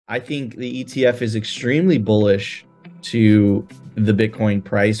I think the ETF is extremely bullish to the Bitcoin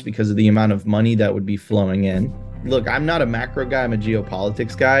price because of the amount of money that would be flowing in. Look, I'm not a macro guy, I'm a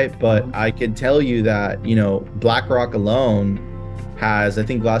geopolitics guy, but I can tell you that, BlackRock alone has, I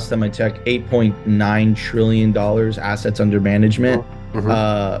think last time I checked, $8.9 trillion assets under management.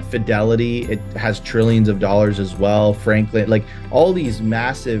 Fidelity, it has trillions of dollars as well. Franklin, like all these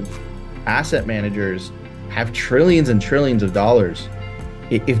massive asset managers have trillions and trillions of dollars.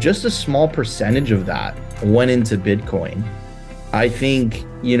 If just a small percentage of that went into Bitcoin, I think,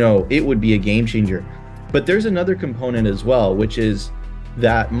 it would be a game changer. But there's another component as well, which is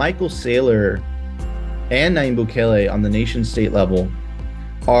that Michael Saylor and Nayib Bukele on the nation state level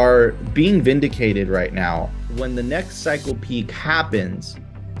are being vindicated right now. When the next cycle peak happens,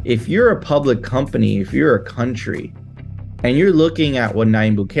 if you're a public company, if you're a country, and you're looking at what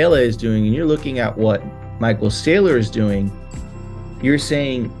Nayib Bukele is doing, and you're looking at what Michael Saylor is doing, you're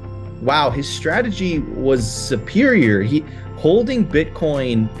saying, wow, his strategy was superior. Holding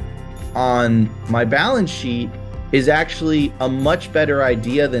Bitcoin on my balance sheet is actually a much better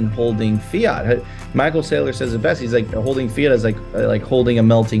idea than holding fiat. Michael Saylor says it best. He's like, holding fiat is like holding a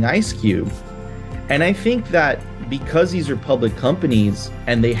melting ice cube. And I think that because these are public companies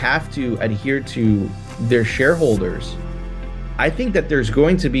and they have to adhere to their shareholders, I think that there's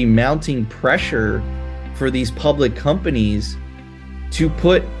going to be mounting pressure for these public companies to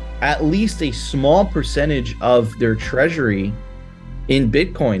put at least a small percentage of their treasury in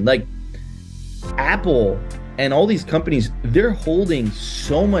Bitcoin. Like Apple and all these companies, they're holding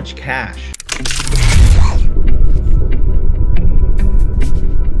so much cash.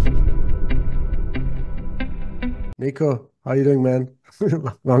 Nico, how you doing, man?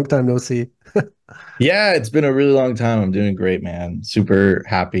 Long time no see. Yeah, it's been a really long time. I'm doing great, man. Super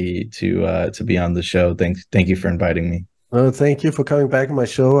happy to be on the show. Thank you for inviting me. Thank you for coming back on my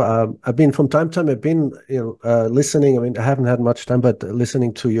show. I've been from time to time. I've been, listening. I mean, I haven't had much time, but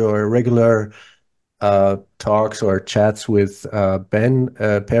listening to your regular talks or chats with Ben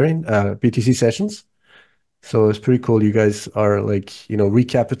Perrin, BTC sessions. So it's pretty cool. You guys are like,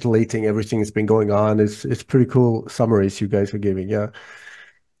 recapitulating everything that's been going on. It's pretty cool summaries you guys are giving. Yeah.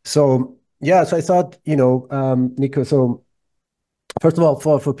 So yeah, so I thought, Nico, so first of all,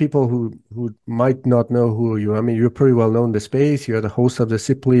 for people who might not know who you are, I mean, you're pretty well known in the space. You're the host of the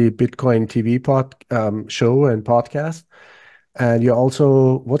Simply Bitcoin TV show and podcast. And you're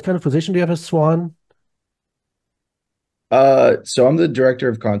also, what kind of position do you have at Swan? So I'm the director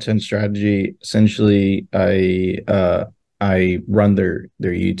of content strategy. Essentially, I run their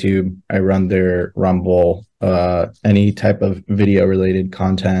YouTube, I run their Rumble, any type of video related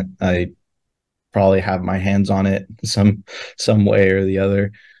content. I probably have my hands on it some way or the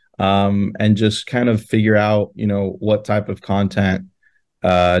other, and just kind of figure out, what type of content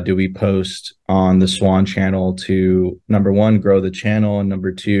do we post on the Swan channel to, number one, grow the channel, and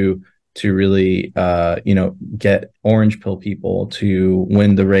number two, to really get orange pill people to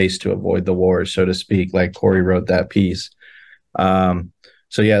win the race to avoid the wars, so to speak, like Corey wrote that piece.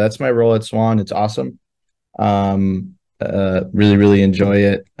 So yeah, that's my role at Swan. It's awesome. Really enjoy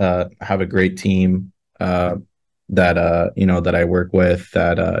it. Have a great team that that I work with,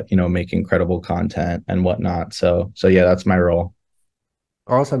 that make incredible content and whatnot. So yeah, that's my role.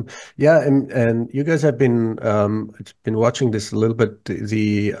 Awesome. Yeah, and you guys have been watching this a little bit,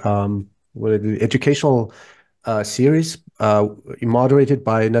 the educational series moderated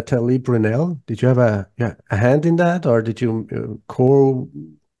by Natalie Brunel. Did you have a hand in that, or did you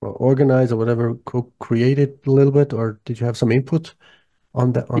co-organize or whatever, co-create it a little bit, or did you have some input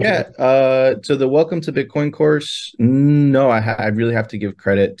on that? Yeah. So the Welcome to Bitcoin course, no, I really have to give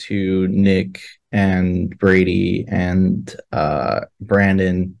credit to Nick and Brady and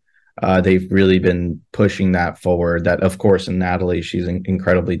Brandon. They've really been pushing that forward. That, of course, and Natalie, she's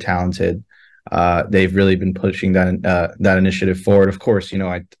incredibly talented. They've really been pushing that initiative forward. Of course,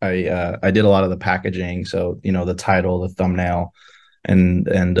 I did a lot of the packaging, so the title, the thumbnail,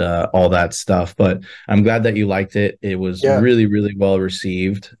 and all that stuff. But I'm glad that you liked it. It was really well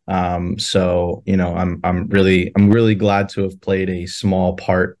received. So I'm really glad to have played a small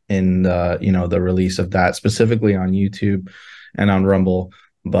part in the release of that, specifically on YouTube and on Rumble.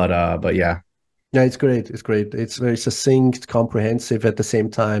 But yeah. Yeah, it's great. It's great. It's very succinct, comprehensive at the same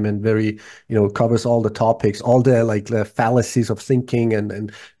time, and very, covers all the topics, all the fallacies of thinking,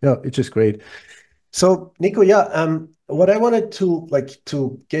 and it's just great. So, Nico, yeah, what I wanted to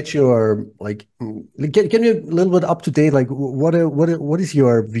get your get me a little bit up to date. Like, what is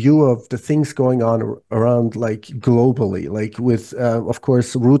your view of the things going on around like globally? Like with, of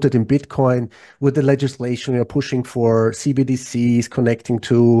course, rooted in Bitcoin, with the legislation you're pushing for CBDCs connecting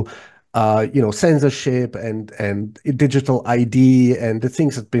to, censorship and digital ID and the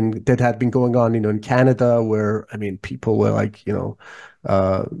things that had been going on, in Canada, where I mean, people were like,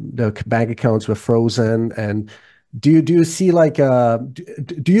 their bank accounts were frozen. And do you see like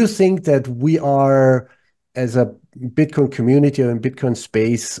do you think that we are, as a Bitcoin community or in Bitcoin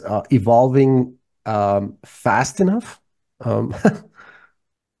space, evolving fast enough um,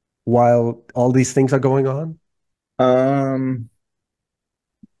 while all these things are going on? Um,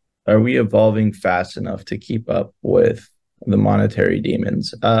 are we evolving fast enough to keep up with the monetary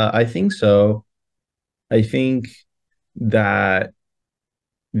demons? I think so. I think that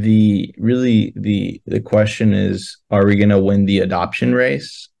the question is, are we going to win the adoption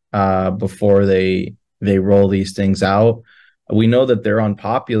race before they roll these things out? We know that they're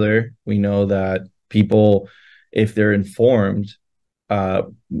unpopular. We know that people, if they're informed, uh,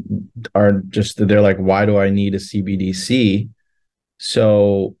 are just, they're like, why do I need a CBDC?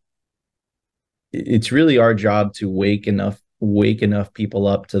 So it's really our job to wake enough people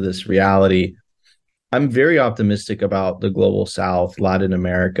up to this reality. I'm very optimistic about the global South, Latin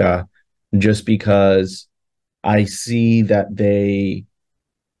America, just because I see that they,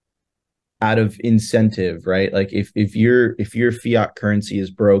 out of incentive, right? Like if your fiat currency is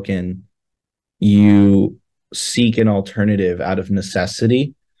broken, you seek an alternative out of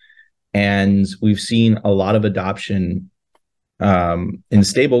necessity. And we've seen a lot of adoption in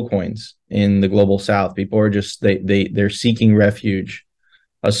stable coins in the global South. People are just they're seeking refuge.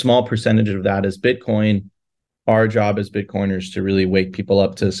 A small percentage of that is Bitcoin. Our job as Bitcoiners to really wake people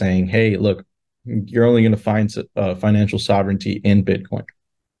up to saying, hey, look, you're only going to find financial sovereignty in Bitcoin.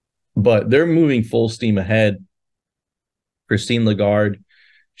 But they're moving full steam ahead. Christine Lagarde,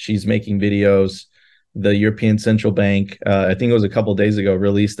 she's making videos. The European Central Bank, I think it was a couple of days ago,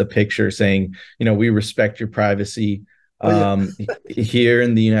 released a picture saying, we respect your privacy. Oh yeah. Here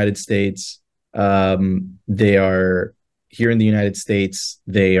in the United States, they are here in the United States,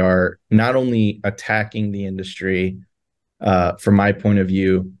 they are not only attacking the industry, from my point of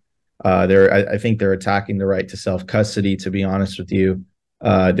view, I think they're attacking the right to self-custody, to be honest with you.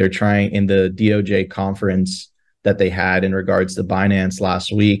 They're trying, in the DOJ conference that they had in regards to Binance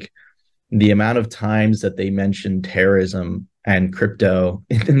last week, the amount of times that they mentioned terrorism and crypto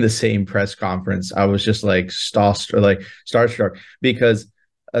in the same press conference, I was just like starstruck, because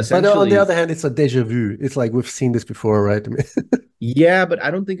But on the essentially, other hand, it's a deja vu. It's like we've seen this before, right? I mean, yeah, but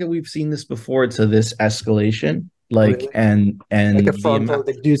I don't think that we've seen this before to this escalation. Like, really, like a and the frontal. amount,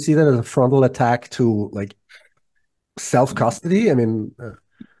 Like, do you see that as a frontal attack to like self custody? I mean,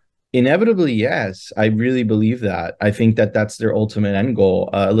 inevitably, yes, I really believe that. I think that that's their ultimate end goal.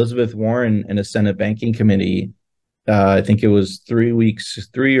 Elizabeth Warren in a Senate banking committee, I think it was 3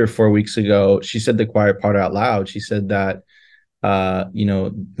 or 4 weeks ago, she said the quiet part out loud. She said that uh, you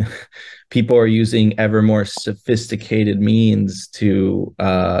know, people are using ever more sophisticated means to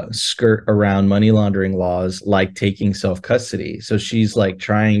skirt around money laundering laws, like taking self custody. So she's like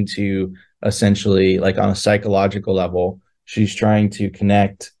trying to, essentially, like on a psychological level, she's trying to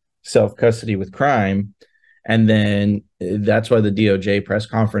connect self custody with crime. And then that's why the DOJ press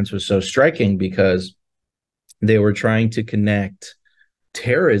conference was so striking, because they were trying to connect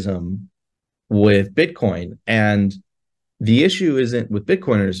terrorism with Bitcoin. And the issue isn't with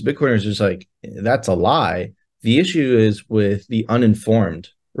Bitcoiners. Bitcoiners are just like, that's a lie. The issue is with the uninformed,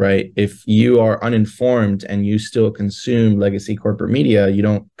 right? If you are uninformed and you still consume legacy corporate media, you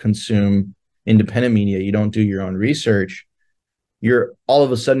don't consume independent media, you don't do your own research, you're all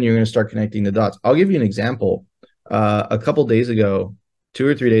of a sudden you're going to start connecting the dots. I'll give you an example. A couple days ago, 2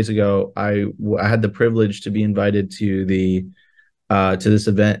 or 3 days ago, I had the privilege to be invited to this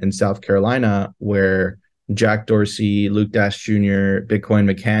event in South Carolina where Jack Dorsey, Luke Dash Jr., Bitcoin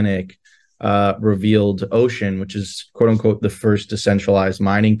Mechanic revealed Ocean, which is quote unquote the first decentralized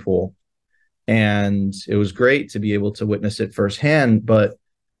mining pool. And it was great to be able to witness it firsthand. But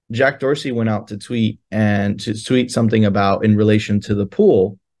Jack Dorsey went out to tweet something about in relation to the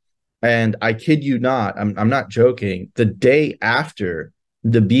pool. And I kid you not, I'm not joking. The day after,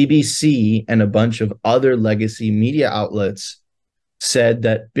 the BBC and a bunch of other legacy media outlets said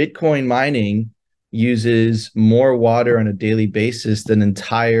that Bitcoin mining uses more water on a daily basis than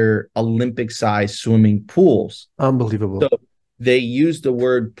entire Olympic-sized swimming pools. So unbelievable. they used the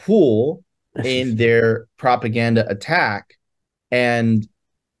word pool in their propaganda attack. And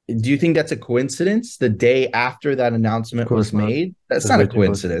do you think that's a coincidence? The day after that Of announcement was course not. made? That's It's not a ridiculous.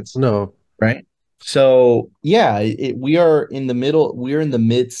 coincidence, No. right? So yeah, we are in the middle. We're in the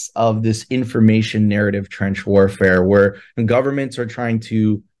midst of this information narrative trench warfare where governments are trying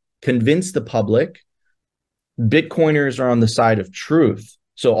to convince the public Bitcoiners are on the side of truth.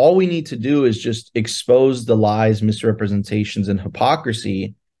 So all we need to do is just expose the lies, misrepresentations, and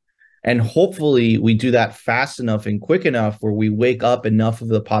hypocrisy. And hopefully we do that fast enough and quick enough where we wake up enough of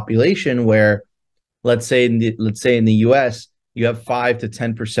the population where, let's say in the US, you have 5 to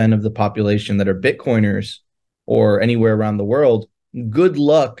 10% of the population that are Bitcoiners, or anywhere around the world. Good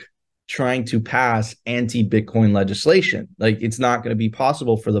luck trying to pass anti-Bitcoin legislation. Like, it's not going to be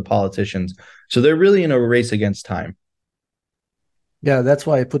possible for the politicians. So they're really in a race against time. Yeah, that's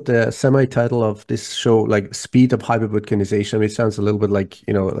why I put the semi-title of this show like "Speed of Hyperbitcoinization." I mean, it sounds a little bit like,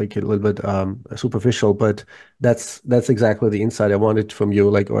 like a little bit superficial, but that's exactly the insight I wanted from you,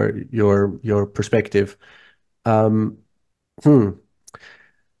 like, or your perspective. Um, hmm.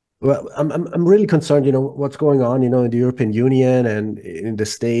 Well, I'm really concerned, what's going on, in the European Union and in the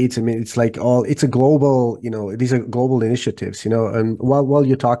States. I mean, it's a global, these are global initiatives, and while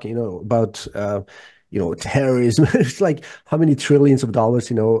you're talking, about terrorism, it's like how many trillions of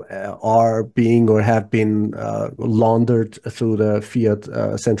dollars, are being or have been laundered through the fiat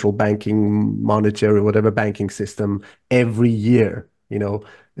central banking, monetary, whatever banking system every year,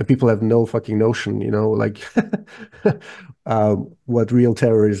 and people have no fucking notion, like what real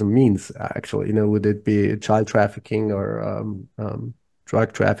terrorism means, actually. Would it be child trafficking or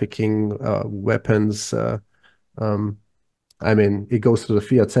drug trafficking, weapons? Um, I mean, it goes to the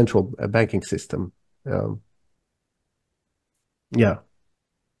fiat central banking system. Um, yeah,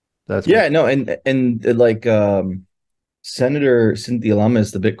 that's my. Yeah, no, and like Senator Cynthia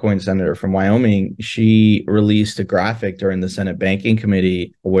Lummis, the Bitcoin senator from Wyoming, she released a graphic during the Senate Banking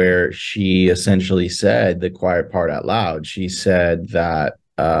Committee where she essentially said the quiet part out loud. She said that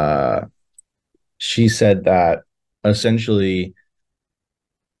essentially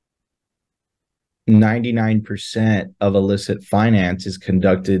 99% of illicit finance is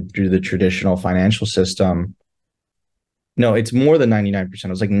conducted through the traditional financial system. No, it's more than 99%. It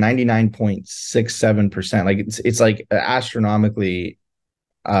was like 99.67%. Like it's like astronomically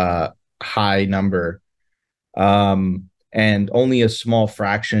high number. And only a small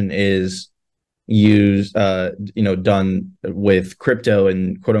fraction is used done with crypto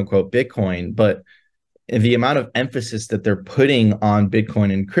and quote unquote Bitcoin. But the amount of emphasis that they're putting on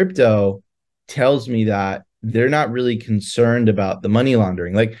Bitcoin and crypto tells me that they're not really concerned about the money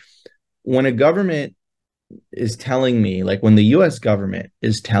laundering. Like, when a government is telling me, like when the US government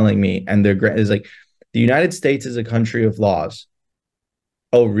is telling me, and they're is like, the United States is a country of laws.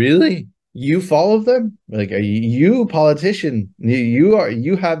 Oh, really? You follow them? Like, are you a politician?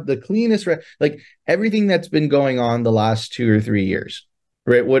 You have the cleanest like everything that's been going on the last 2 or 3 years,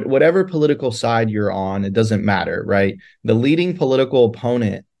 right? Whatever political side you're on, it doesn't matter, right? The leading political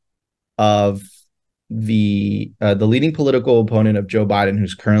opponent of the leading political opponent of Joe Biden,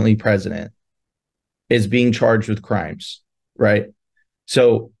 who's currently president, is being charged with crimes, right?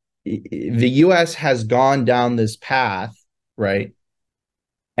 So the US has gone down this path, right?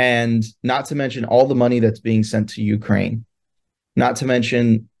 And not to mention all the money that's being sent to Ukraine, not to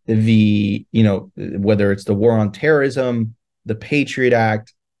mention whether it's the war on terrorism, the Patriot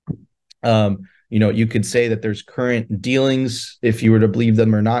Act. You could say that there's current dealings, if you were to believe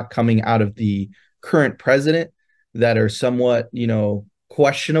them or not, coming out of the current president that are somewhat,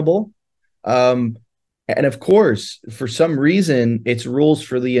 questionable. And of course, for some reason, it's rules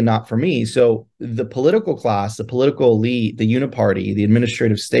for thee and not for me. So the political class, the political elite, the uniparty, the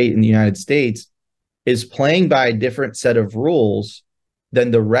administrative state in the United States is playing by a different set of rules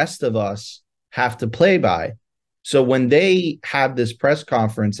than the rest of us have to play by. So when they have this press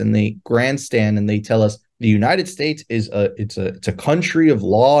conference and they grandstand and they tell us the United States is it's a country of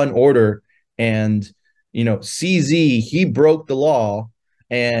law and order, and CZ, he broke the law,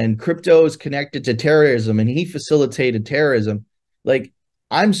 and crypto is connected to terrorism and he facilitated terrorism. Like,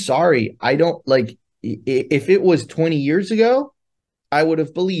 I'm sorry, I don't like, if it was 20 years ago, I would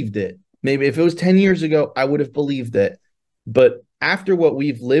have believed it. Maybe if it was 10 years ago, I would have believed it. But after what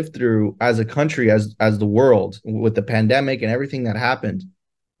we've lived through as a country, as the world, with the pandemic and everything that happened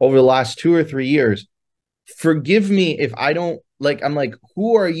over the last 2 or 3 years, forgive me if I don't like, I'm like,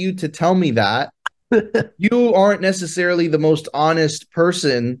 who are you to tell me that? You aren't necessarily the most honest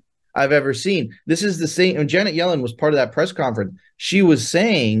person I've ever seen. This is the same. And Janet Yellen was part of that press conference. She was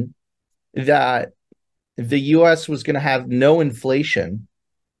saying that the US was going to have no inflation,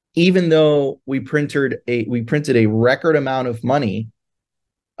 even though we printed a record amount of money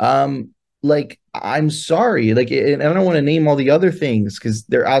Like I'm sorry, like, and I don't want to name all the other things because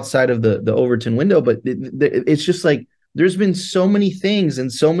they're outside of the Overton window, but it's just like there's been so many things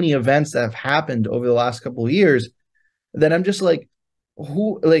and so many events that have happened over the last couple of years that I'm just like,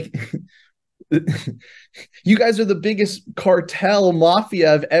 who, like, you guys are the biggest cartel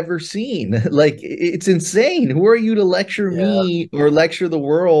mafia I've ever seen. Like, it's insane. Who are you to lecture Yeah. me or lecture the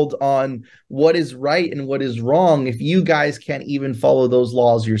world on what is right and what is wrong if you guys can't even follow those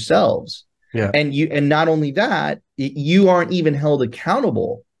laws yourselves? Yeah. And not only that, you aren't even held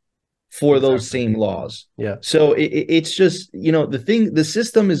accountable for those Exactly. same laws. Yeah. So it's just, the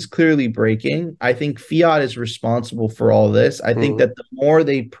system is clearly breaking. I think fiat is responsible for all this. I think Mhm. that the more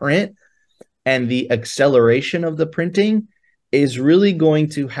they print, and the acceleration of the printing is really going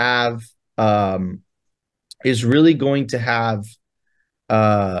to have um, is really going to have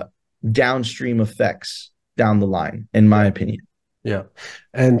uh, downstream effects down the line, in my Yeah. opinion. Yeah.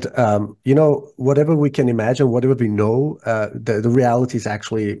 And, whatever we can imagine, whatever we know, the reality is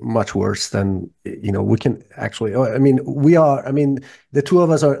actually much worse than, we can actually, I mean, the two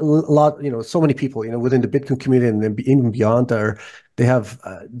of us are a lot, so many people, within the Bitcoin community and then even beyond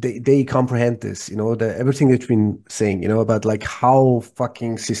they comprehend this, everything that you've been saying, about like how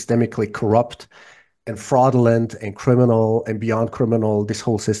fucking systemically corrupt and fraudulent and criminal and beyond criminal this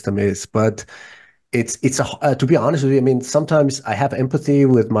whole system is. But to be honest with you, I mean, sometimes I have empathy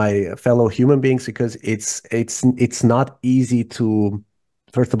with my fellow human beings because it's not easy to,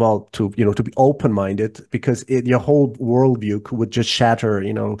 first of all, to be open-minded because your whole worldview would just shatter,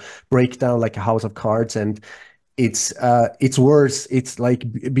 break down like a house of cards. And it's worse. It's like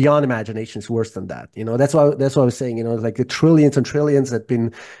beyond imagination. It's worse than that. That's what I was saying. Like the trillions and trillions that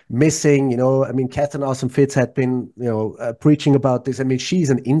been missing. I mean, Catherine Awesome Fitz had been preaching about this. I mean, she's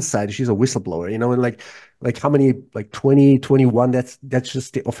an insider. She's a whistleblower. And like how many, like 20, 21, that's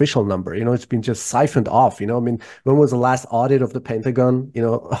just the official number. It's been just siphoned off. I mean, when was the last audit of the Pentagon?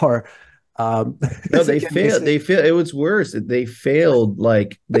 Or No, it's they again failed. missing. They failed. It was worse. They failed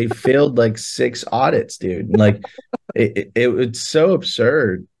like 6 audits, dude. Like it's so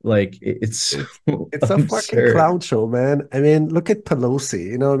absurd. Like it's It's so it's a fucking absurd. clown show, man. I mean, look at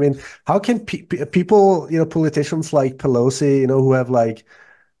Pelosi. I mean, how can people, politicians like Pelosi, who have like,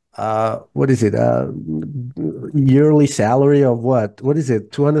 what is it, yearly salary of what? What is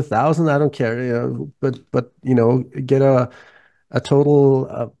it, 200,000? I don't care, but get a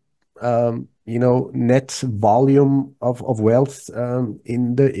total, net volume of wealth,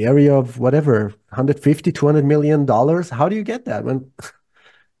 in the area of whatever, 150, $200 million. How do you get that, man?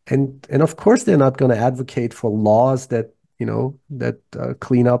 And of course they're not going to advocate for laws that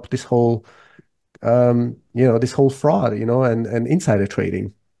clean up this whole fraud, and insider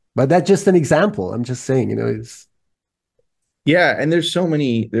trading. But that's just an example. I'm just saying, it's Yeah, and there's so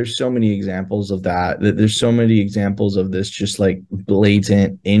many examples of that. There's so many examples of this just like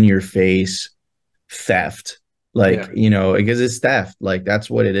blatant in your face theft. Like, yeah. because it's theft. Like that's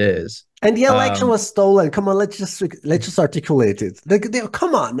what it is. And the election Um was stolen. Come on, let's just articulate it.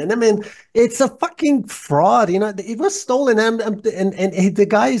 Come on, man. I mean, it's a fucking fraud. It was stolen, and the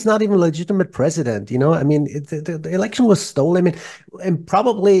guy is not even legitimate president. I mean, the election was stolen. I mean,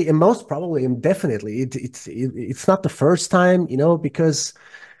 and most probably, and definitely, it's not the first time. Because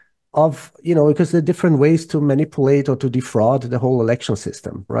there are different ways to manipulate or to defraud the whole election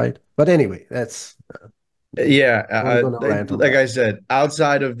system, right? But anyway, that's yeah, I'm gonna rant on like that. I said,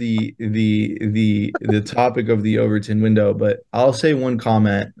 outside of the topic of the Overton window, but I'll say one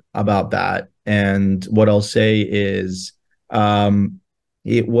comment about that. And what I'll say is um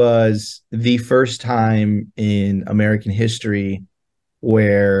it was the first time in American history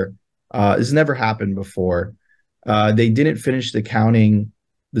where this never happened before. They didn't finish the counting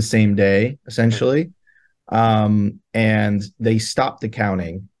the same day, essentially, and they stopped the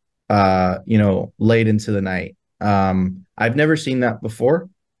counting, late into the night. I've never seen that before,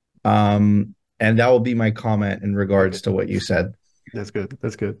 and that will be my comment in Okay, regards to what you said. that's good.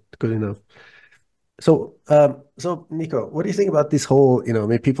 That's good. Good enough. So Nico, what do you think about this whole,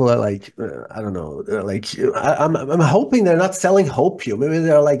 maybe people are like, I don't know, like, I'm hoping they're not selling hopium. Maybe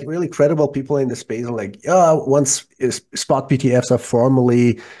they're like really credible people in the space and like, once spot PTFs are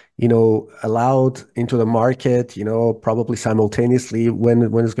formally, allowed into the market, probably simultaneously when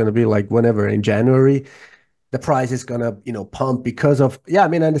it's going to be like whenever in January, the price is gonna, pump because of, yeah, I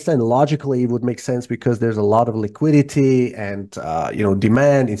mean, I understand logically it would make sense because there's a lot of liquidity and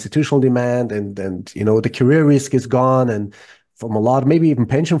demand, institutional demand, and the career risk is gone, and from a lot, maybe even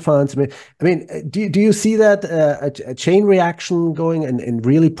pension funds. Do you see that a chain reaction going and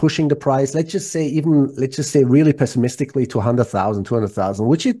really pushing the price? Let's just say really pessimistically to 100,000, 200,000,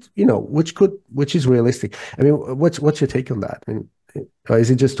 which is realistic. I mean, what's your take on that? I mean, is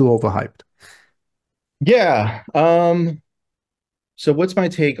it just too overhyped? Yeah. So what's my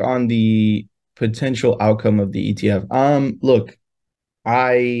take on the potential outcome of the ETF? Look,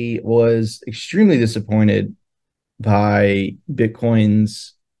 I was extremely disappointed by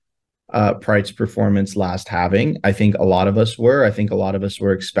Bitcoin's price performance last halving. I think a lot of us were. I think a lot of us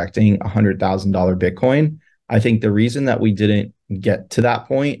were expecting $100,000 Bitcoin. I think the reason that we didn't get to that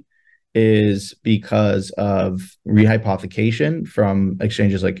point is because of rehypothecation from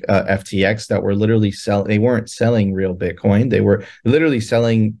exchanges like FTX that were literally selling. They weren't selling real Bitcoin. They were literally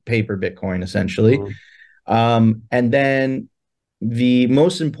selling paper Bitcoin, essentially. And then the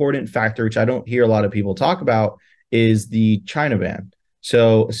most important factor, which I don't hear a lot of people talk about, is the China ban.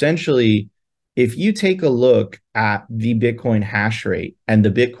 So essentially, if you take a look at the Bitcoin hash rate and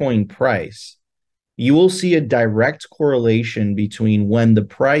the Bitcoin price, you will see a direct correlation between when the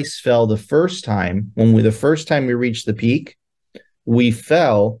price fell the first time, the first time we reached the peak, we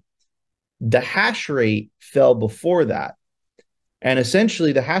fell, the hash rate fell before that. And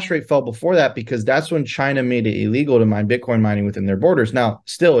essentially, the hash rate fell before that because that's when China made it illegal to mine Bitcoin mining within their borders. Now,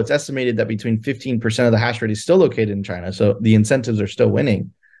 still, it's estimated that between 15% of the hash rate is still located in China. So the incentives are still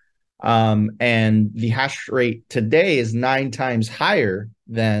winning. And the hash rate today is 9 times higher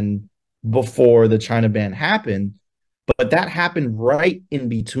than before the China ban happened. But that happened right in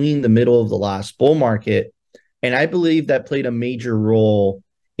between the middle of the last bull market. And I believe that played a major role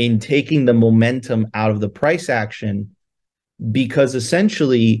in taking the momentum out of the price action, because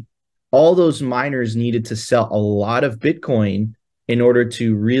essentially all those miners needed to sell a lot of Bitcoin in order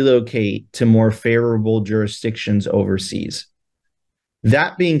to relocate to more favorable jurisdictions overseas.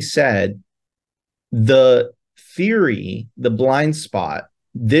 That being said, the theory, the blind spot,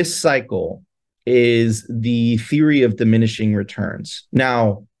 this cycle is the theory of diminishing returns.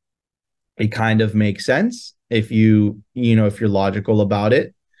 Now, it kind of makes sense if you're logical about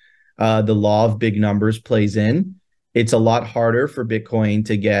it. The law of big numbers plays in. It's a lot harder for Bitcoin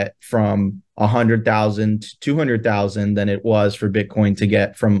to get from 100,000 to 200,000 than it was for Bitcoin to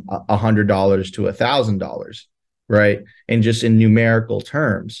get from $100 to $1,000, right? And just in numerical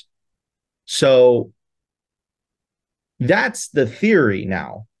terms. So that's the theory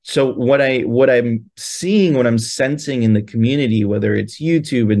now. So what I'm seeing, what I'm sensing in the community, whether it's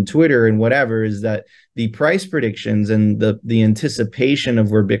YouTube and Twitter and whatever, is that the price predictions and the anticipation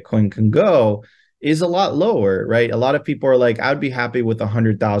of where Bitcoin can go is a lot lower, right? A lot of people are like, I'd be happy with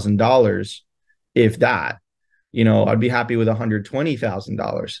 $100,000, if that. I'd be happy with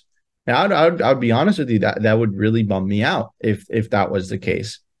 $120,000. And I'd be honest with you, that would really bum me out if that was the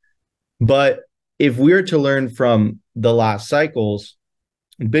case. But if we're to learn from the last cycles,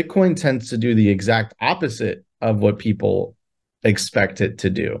 Bitcoin tends to do the exact opposite of what people expect it to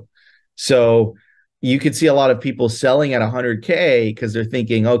do. So you could see a lot of people selling at 100K because they're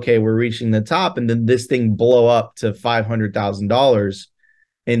thinking, okay, we're reaching the top, and then this thing blow up to $500,000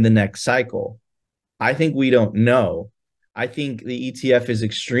 in the next cycle. I think we don't know. I think the ETF is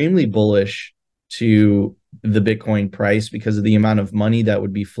extremely bullish to the Bitcoin price because of the amount of money that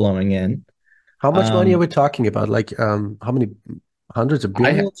would be flowing in. How much money are we talking about? Like, how many hundreds of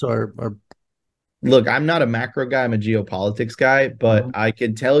billions or? Look, I'm not a macro guy. I'm a geopolitics guy, but I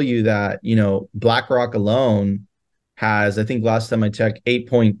could tell you that, BlackRock alone has, I think last time I checked,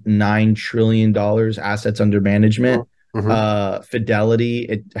 $8.9 trillion assets under management. Fidelity,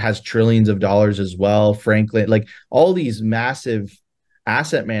 it has trillions of dollars as well. Franklin, like all these massive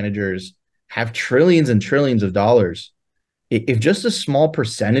asset managers have trillions and trillions of dollars. If just a small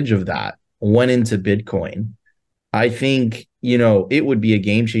percentage of that went into Bitcoin, I think, it would be a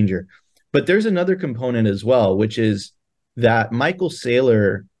game changer. But there's another component as well, which is that Michael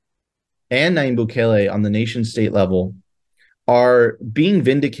Saylor and Nayib Bukele on the nation state level are being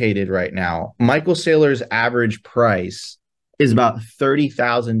vindicated right now. Michael Saylor's average price is about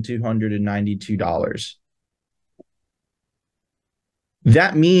 $30,292.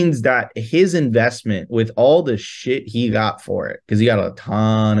 That means that his investment, with all the shit he got for it, because he got a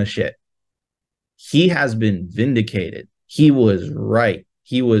ton of shit, he has been vindicated. He was right.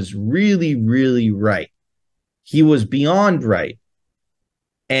 He was really, really right. He was beyond right.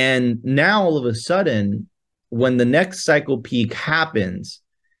 And now all of a sudden, when the next cycle peak happens,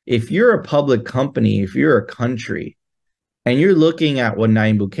 if you're a public company, if you're a country, and you're looking at what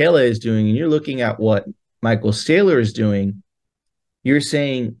Nayib Bukele is doing, and you're looking at what Michael Saylor is doing, you're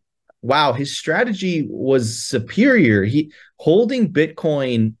saying, wow, his strategy was superior. He holding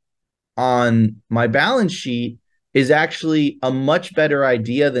Bitcoin on my balance sheet is actually a much better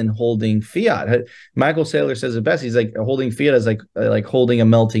idea than holding fiat. Michael Saylor says it best. He's like, holding fiat is like holding a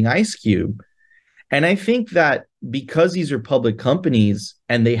melting ice cube. And I think that because these are public companies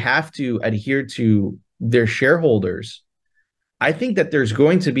and they have to adhere to their shareholders, I think that there's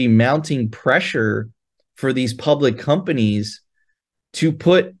going to be mounting pressure for these public companies to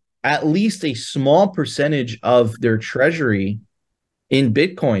put at least a small percentage of their treasury in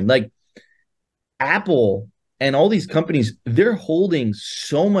Bitcoin. Like Apple and all these companies, they're holding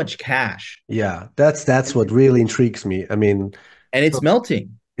so much cash. Yeah, that's what really intrigues me. I mean, And it's so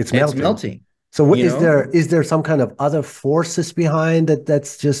melting. it's It's melting. melting. So what You know? is there some kind of other forces behind that?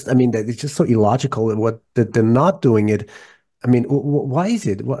 That's just, I mean, that it's just so illogical what that they're not doing it. I mean, why is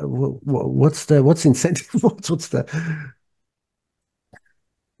it? What's incentive? What's the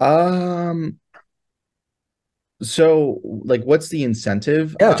Um, so like what's the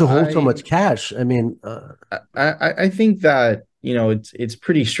incentive? yeah to hold so much cash? I mean, I think that, it's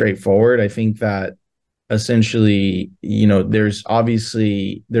pretty straightforward. I think that essentially, there's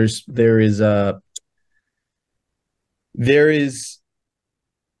obviously there is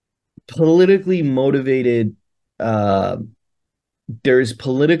politically motivated uh there's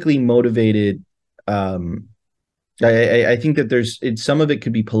politically motivated um I think that some of it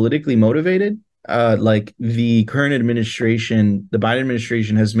could be politically motivated. Like the current administration, the Biden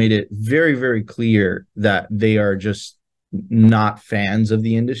administration has made it very, very clear that they are just not fans of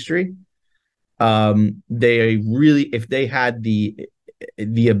the industry. They really, if they had the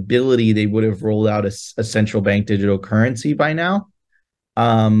ability, they would have rolled out a central bank digital currency by now.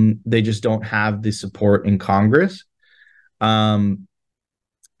 They just don't have the support in Congress. Um,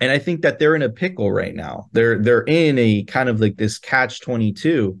 and I think that they're in a pickle right now. They're in a kind of like this catch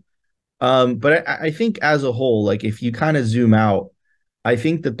 22. But I think as a whole, like if you kind of zoom out, I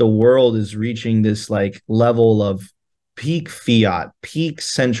think that the world is reaching this like level of peak fiat, peak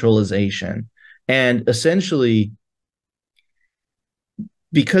centralization. And essentially,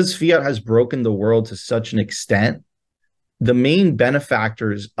 because fiat has broken the world to such an extent, the main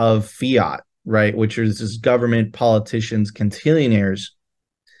benefactors of fiat, right, which is this government, politicians, cantillionaires,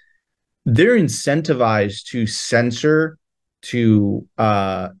 they're incentivized to censor, to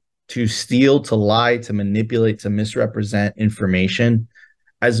steal, to lie, to manipulate, to misrepresent information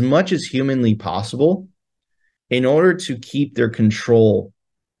as much as humanly possible in order to keep their control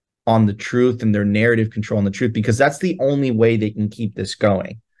on the truth and their narrative control on the truth, because that's the only way they can keep this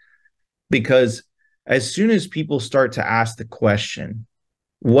going. Because as soon as people start to ask the question,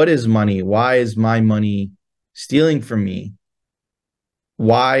 what is money? Why is my money stealing from me?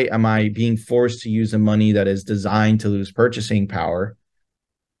 Why am I being forced to use a money that is designed to lose purchasing power?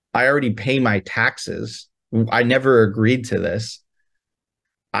 I already pay my taxes. I never agreed to this.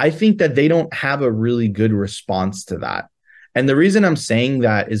 I think that they don't have a really good response to that. And the reason I'm saying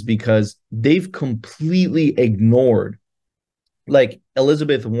that is because they've completely ignored, like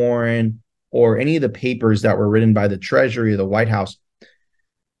Elizabeth Warren or any of the papers that were written by the Treasury or the White House.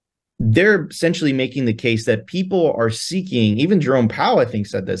 They're essentially making the case that people are seeking, even Jerome Powell, I think,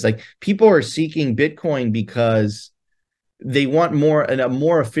 said this, like people are seeking Bitcoin because they want a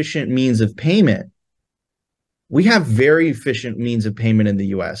more efficient means of payment. We have very efficient means of payment in the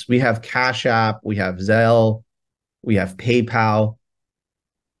US. We have Cash App, we have Zelle, we have PayPal.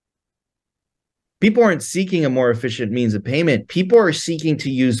 People aren't seeking a more efficient means of payment. People are seeking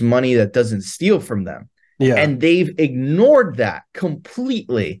to use money that doesn't steal from them. yeah. And they've ignored that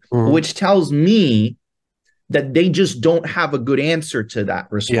completely, which tells me that they just don't have a good answer to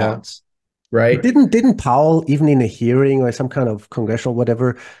that response. Yeah. Right? Didn't Powell, even in a hearing or some kind of congressional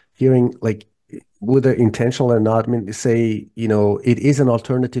whatever hearing, like whether intentional or not, I mean, say, it is an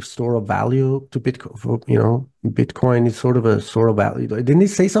alternative store of value to Bitcoin. Bitcoin is sort of a store of value. Didn't he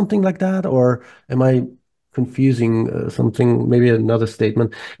say something like that, or am I confusing something? Maybe another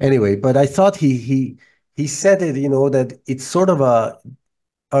statement. Anyway, but I thought he said it. That it's sort of a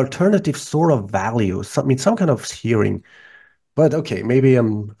alternative store of value. Some kind of hearing. But okay, maybe I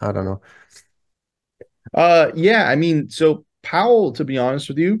don't know. Yeah, I mean, so Powell, to be honest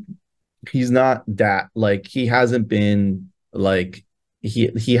with you, he's not that, like, he hasn't been like he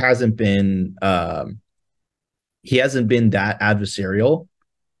hasn't been that adversarial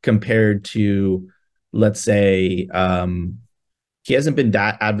compared to, let's say, he hasn't been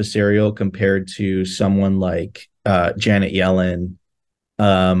that adversarial compared to someone like Janet Yellen.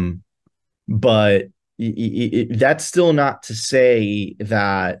 But that's still not to say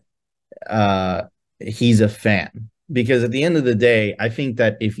that he's a fan. because at the end of the day, I think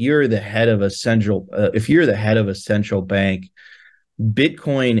that if you're the head of a central bank,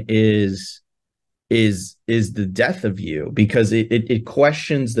 Bitcoin is the death of you, because it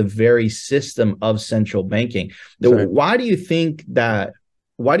questions the very system of central banking. Sorry. Why do you think that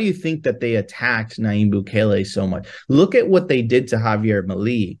they attacked Nayib Bukele so much? Look at what they did to Javier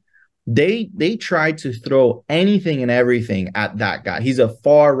Milei. They tried to throw anything and everything at that guy. He's a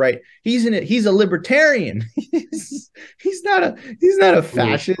far right. He's a libertarian. he's not a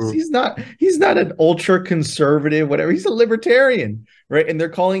fascist. He's not an ultra conservative, whatever. He's a libertarian, right? And they're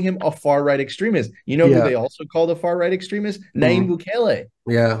calling him a far right extremist. You know who they also call the far right extremist? Nayib Bukele.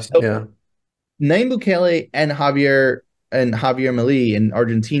 Nayib Bukele and Javier Milei in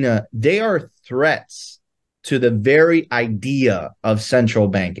Argentina, they are threats to the very idea of central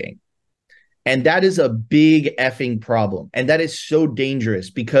banking. And that is a big effing problem. And that is so dangerous,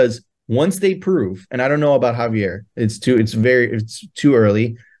 because once they prove, and I don't know about Javier, it's too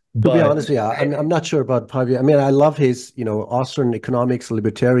early. To be honest, I'm not sure about Javier. I mean, I love his, Austrian economics,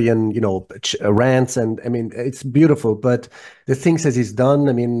 libertarian, rants, and I mean, it's beautiful. But the things that he's done,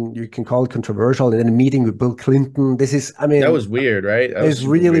 I mean, you can call it controversial. And then a meeting with Bill Clinton, that was weird, right? It's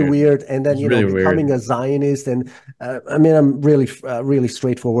really weird. And then, becoming a Zionist. And I mean, I'm really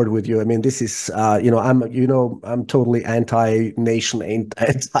straightforward with you. I mean, this is, I'm totally anti-nation,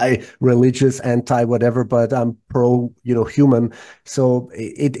 anti-religious, anti-whatever, but I'm pro-human. So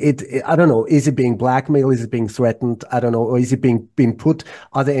I don't know. Is it being blackmailed? Is it being threatened? I don't know. Or is it being put?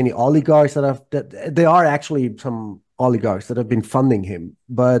 Are there any oligarchs there are actually some oligarchs that have been funding him?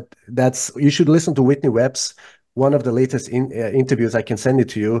 But you should listen to Whitney Webb's one of the latest interviews. I can send it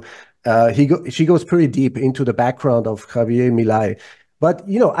to you. She goes pretty deep into the background of Javier Milei. But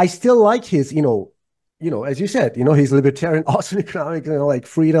I still like his as you said, his libertarian, awesome economic, like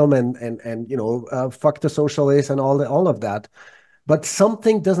freedom and fuck the socialists and all of that. But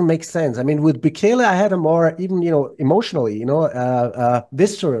something doesn't make sense. I mean, with Bukele, I had a more, even, emotionally,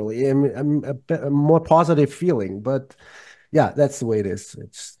 viscerally, a more positive feeling. But yeah, that's the way it is.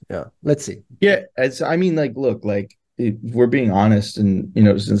 Let's see. Yeah, look, if we're being honest and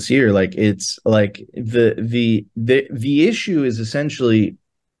sincere, it's like the issue is essentially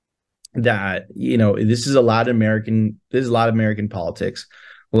that this is a lot of American politics.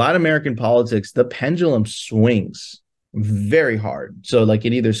 A lot of American politics, the pendulum swings very hard. So it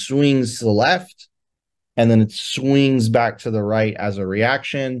either swings to the left, and then it swings back to the right as a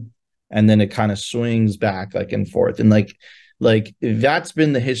reaction, and then it kind of swings back and forth. And that's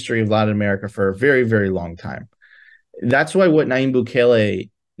been the history of Latin America for a very, very long time. That's why what Nayib Bukele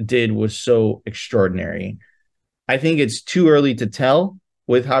did was so extraordinary. I think it's too early to tell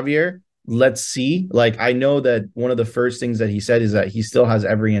with Javier. Let's see. I know that one of the first things that he said is that he still has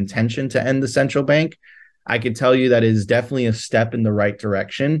every intention to end the central bank. I could tell you that is definitely a step in the right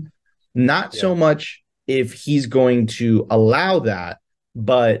direction. Not so much if he's going to allow that,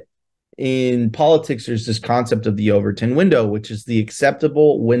 but in politics, there's this concept of the Overton window, which is the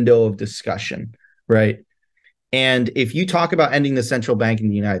acceptable window of discussion, right? And if you talk about ending the central bank in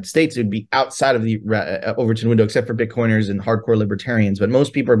the United States, it would be outside of the Overton window, except for Bitcoiners and hardcore libertarians. But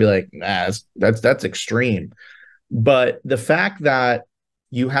most people would be like, nah, that's extreme. But the fact that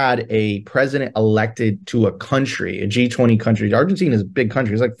you had a president elected to a country, a G20 country. Argentina is a big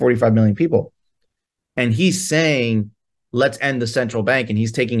country. It's 45 million people. And he's saying, let's end the central bank. And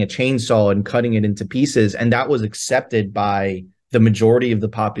he's taking a chainsaw and cutting it into pieces. And that was accepted by the majority of the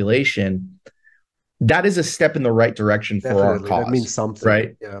population. That is a step in the right direction for our cause. That means something.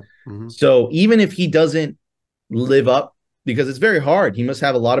 Right? Yeah. Mm-hmm. So even if he doesn't live up, because it's very hard. He must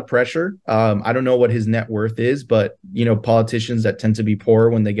have a lot of pressure. I don't know what his net worth is, but politicians that tend to be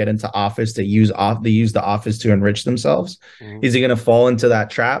poor when they get into office, they use the office to enrich themselves. Mm-hmm. Is he going to fall into that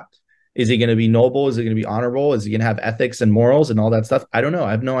trap? Is he going to be noble? Is he going to be honorable? Is he going to have ethics and morals and all that stuff? I don't know.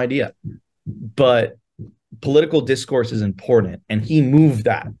 I have no idea. But political discourse is important, and he moved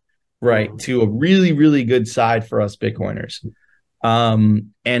that to a really, really good side for us Bitcoiners.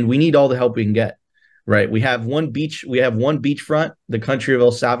 And we need all the help we can get. Right. We have one beachfront, the country of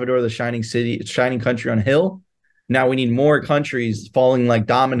El Salvador, the shining country on a hill. Now we need more countries falling like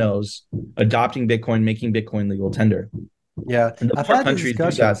dominoes, adopting Bitcoin, making Bitcoin legal tender. Yeah. And the more countries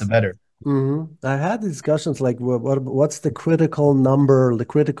do that, the better. Mm-hmm. I had discussions what's the critical number, the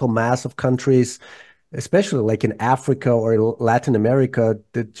critical mass of countries, especially in Africa or Latin America,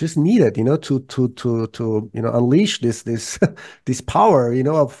 that just need it, to unleash this this power,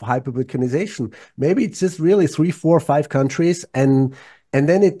 of hyperbitcoinization. Maybe it's just really 3, 4, 5 countries, and And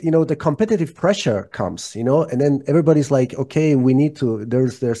then the competitive pressure comes, and then everybody's like, okay, we need to,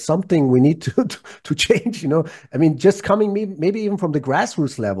 there's something we need to change, I mean, just coming maybe even from the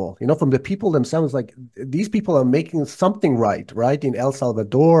grassroots level, from the people themselves, like these people are making something right in El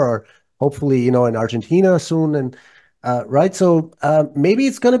Salvador, or hopefully, in Argentina soon. And right. So maybe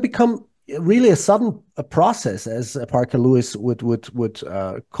it's going to become really a sudden process, as Parker Lewis would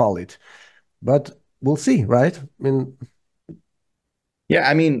call it. But we'll see, right? I mean, Yeah,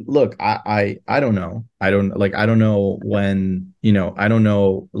 I mean, look, I don't know. I don't know when, I don't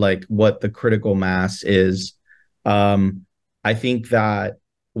know like what the critical mass is. I think that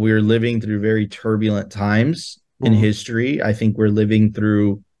we're living through very turbulent times in mhm. history. I think we're living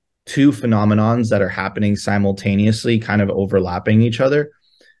through two phenomenons that are happening simultaneously, kind of overlapping each other.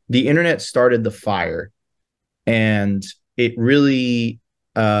 The internet started the fire, and it really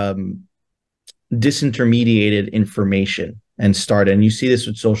disintermediated information and started. And you see this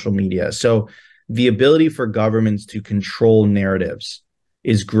with social media. So the ability for governments to control narratives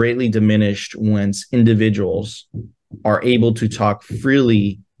is greatly diminished once individuals are able to talk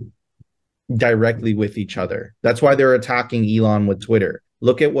freely directly with each other. That's why they're attacking Elon with Twitter.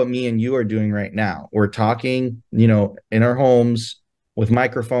 Look at what me and you are doing right now. We're talking, in our homes with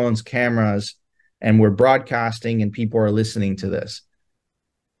microphones, cameras, and we're broadcasting, and people are listening to this.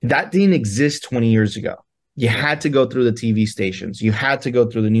 That didn't exist 20 years ago. You had to go through the TV stations. You had to go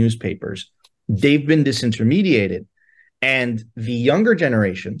through the newspapers. They've been disintermediated. And the younger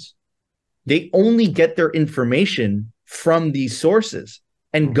generations, they only get their information from these sources.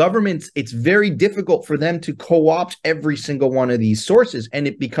 And governments, it's very difficult for them to co-opt every single one of these sources. And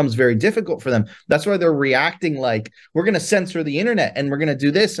it becomes very difficult for them. That's why they're reacting like, we're going to censor the internet, and we're going to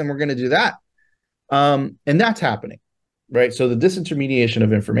do this, and we're going to do that. And that's happening. Right. So the disintermediation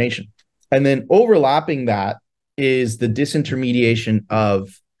of information, and then overlapping that is the disintermediation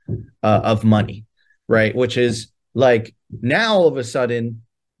of money. Right. Which is like, now all of a sudden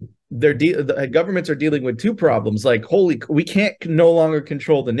the governments are dealing with two problems. Like, we can't no longer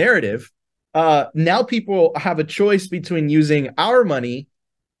control the narrative. Now people have a choice between using our money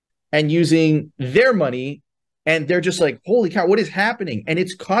and using their money. And they're just like, holy cow, what is happening? And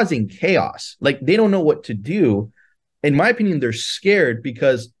it's causing chaos. Like, they don't know what to do. In my opinion, they're scared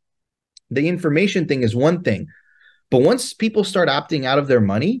because the information thing is one thing, but once people start opting out of their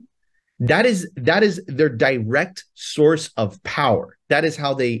money, that is their direct source of power. That is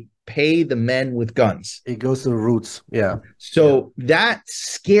how they pay the men with guns. It goes to the roots. Yeah. So that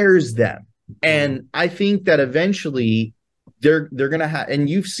scares them. And I think that eventually they're going to have, and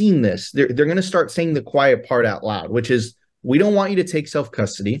you've seen this, they're going to start saying the quiet part out loud, which is, we don't want you to take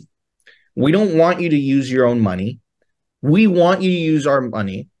self-custody. We don't want you to use your own money. We want you to use our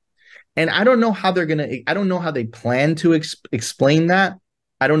money. And I don't know how I don't know how they plan to explain that.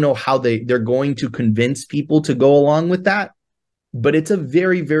 I don't know how they're going to convince people to go along with that. But it's a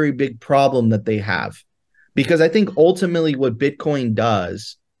very, very big problem that they have. Because I think ultimately what Bitcoin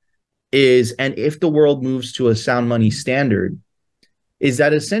does is, and if the world moves to a sound money standard, is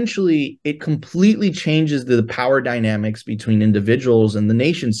that essentially it completely changes the power dynamics between individuals and the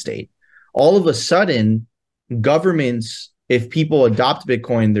nation state. All of a sudden, governments, if people adopt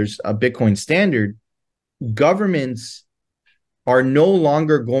Bitcoin, there's a Bitcoin standard, governments are no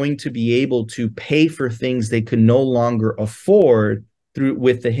longer going to be able to pay for things they could no longer afford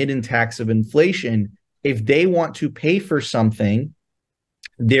with the hidden tax of inflation. If they want to pay for something,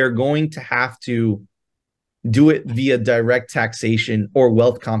 they're going to have to do it via direct taxation or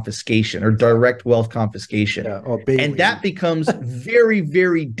wealth confiscation or direct wealth confiscation. Yeah, and that becomes very,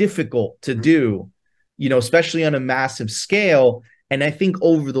 very difficult to do, especially on a massive scale. And I think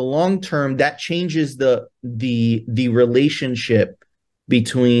over the long term, that changes the relationship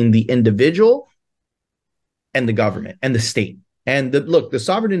between the individual and the government and the state. And the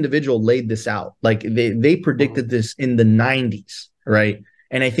sovereign individual laid this out. Like, they predicted this in the 90s, right?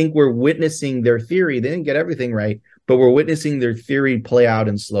 And I think we're witnessing their theory. They didn't get everything right, but we're witnessing their theory play out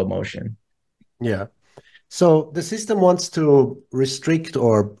in slow motion. Yeah. So the system wants to restrict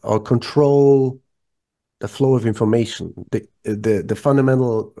or control the flow of information, the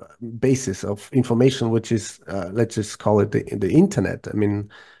fundamental basis of information, which is, let's just call it the internet. I mean,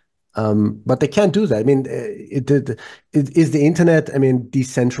 but they can't do that. I mean, is the internet, I mean,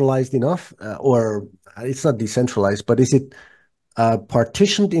 decentralized enough, or it's not decentralized, but is it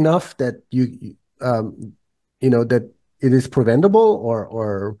partitioned enough that that it is preventable,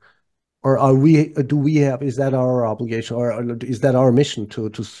 or do we have, is that our obligation, or is that our mission to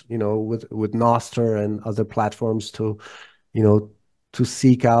with Nostr and other platforms to to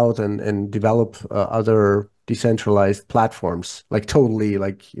seek out and develop other decentralized platforms, like totally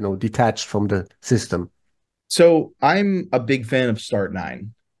like, detached from the system? So I'm a big fan of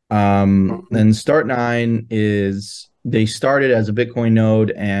Start9. Mhm. And Start9 is they started as a Bitcoin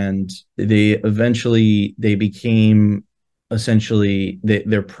node and they became essentially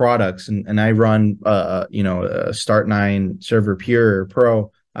their products. And I run a Start9 server pure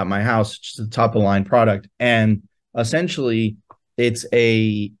pro at my house, just a top of line product. And essentially it's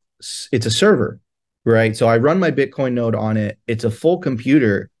a it's a server, right? So I run my Bitcoin node on it. It's a full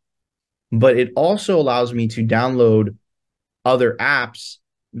computer, but it also allows me to download other apps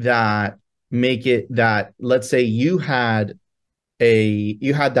that make it that, let's say you had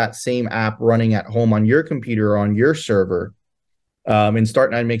that same app running at home on your computer or on your server. And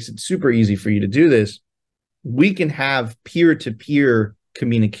Start9 makes it super easy for you to do this. We can have peer-to-peer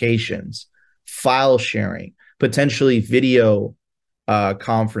communications, file sharing, potentially video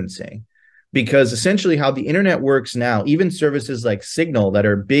conferencing, because essentially how the internet works now, even services like Signal that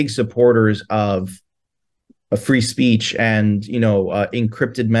are big supporters of free speech and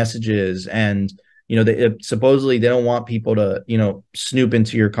encrypted messages, and supposedly they don't want people to snoop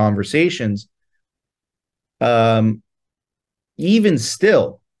into your conversations. um Even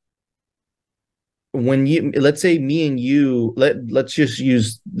still, when you, let's say me and you, let's just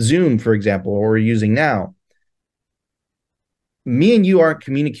use Zoom for example, or we're using now, me and you aren't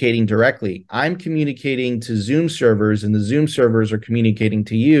communicating directly. I'm communicating to Zoom servers, and the Zoom servers are communicating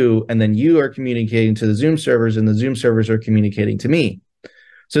to you, and then you are communicating to the Zoom servers, and the Zoom servers are communicating to me.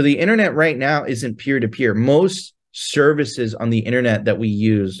 So the internet right now isn't peer to peer. Most services on the internet that we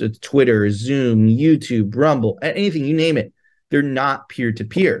use, it's Twitter, Zoom, YouTube, Rumble, anything, you name it, they're not peer to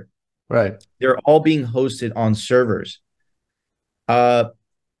peer. Right. They're all being hosted on servers. Uh,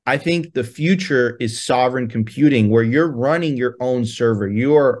 I think the future is sovereign computing, where you're running your own server.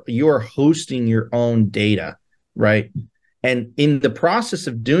 You are hosting your own data, right? And in the process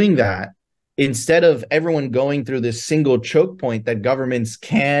of doing that, instead of everyone going through this single choke point that governments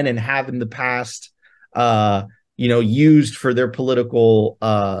can and have in the past, used for their political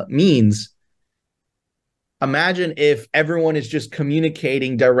means, imagine if everyone is just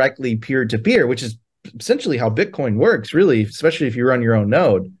communicating directly peer to peer, which is essentially how Bitcoin works, really, especially if you run your own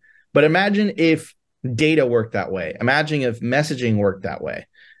node. But imagine if data worked that way. Imagine if messaging worked that way.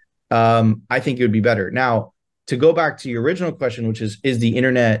 I think it would be better. Now, to go back to your original question, which is the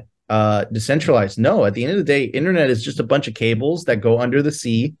internet decentralized? No, at the end of the day, internet is just a bunch of cables that go under the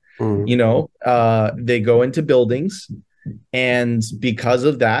sea. Mhm. They go into buildings, and because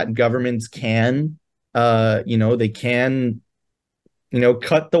of that, governments can, they can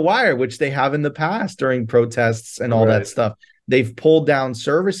cut the wire, which they have in the past during protests and all that Right. stuff. They've pulled down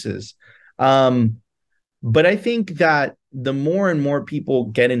services. But I think that the more and more people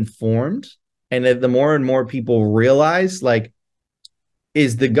get informed, and that the more and more people realize, like,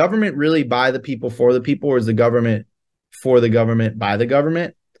 is the government really by the people for the people, or is the government for the government by the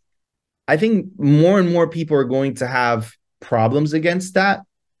government? I think more and more people are going to have problems against that.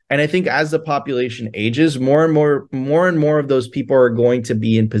 And I think as the population ages, more and more of those people are going to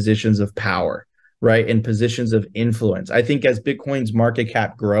be in positions of power, right? In positions of influence. I think as Bitcoin's market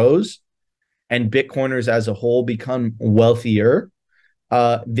cap grows and Bitcoiners as a whole become wealthier,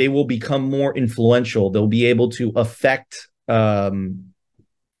 they will become more influential. They'll be able to affect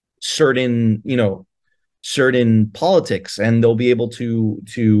certain, certain politics, and they'll be able to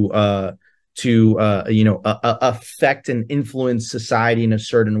affect and influence society in a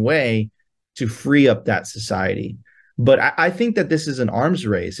certain way to free up that society. But I think that this is an arms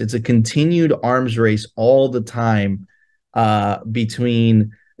race. It's a continued arms race all the time,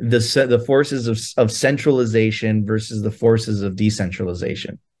 between the forces of centralization versus the forces of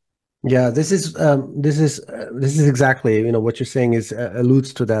decentralization. Yeah, this is exactly, what you're saying is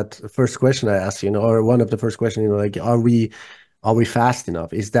alludes to that first question I asked, or one of the first questions, like, are we fast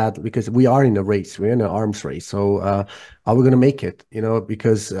enough? Is that because we are in a race, we're in an arms race. So are we going to make it?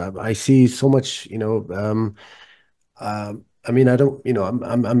 Because I see so much, I mean, I don't,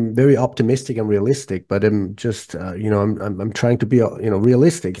 I'm very optimistic and realistic, but I'm just, I'm trying to be,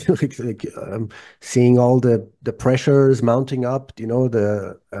 realistic. Seeing all the pressures mounting up,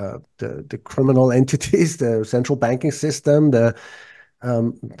 the criminal entities, the central banking system, the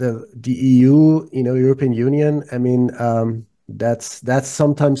EU, European Union. I mean, that's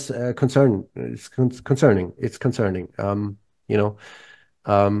sometimes It's concerning. It's concerning. You know.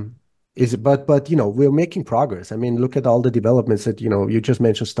 Um, but we're making progress. I mean, look at all the developments that you just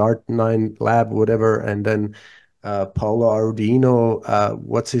mentioned, Start9 Lab, whatever, and then Paulo Arudino,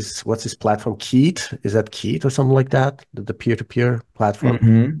 what's his platform? Keat? Is that Keat or something like that? The peer-to-peer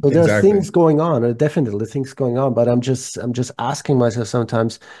platform. So there are Exactly. things going on, definitely things going on, but I'm just asking myself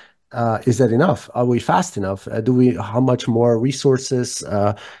sometimes, is that enough? Are we fast enough? How much more resources,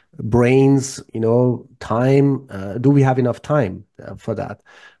 brains, time, do we have enough time for that?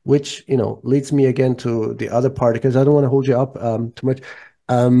 Which, leads me again to the other part, because I don't want to hold you up too much.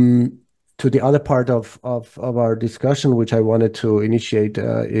 Um, to the other part of our discussion, which I wanted to initiate,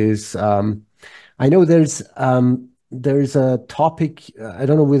 is I know there's a topic. I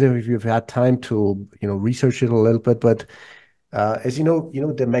don't know whether you've had time to research it a little bit, but as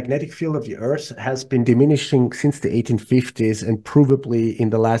the magnetic field of the Earth has been diminishing since the 1850s, and provably in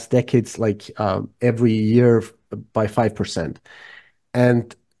the last decades, like every year by 5%.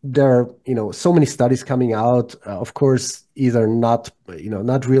 And there are so many studies coming out, of course, either not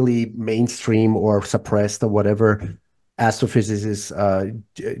really mainstream or suppressed or whatever, astrophysicists,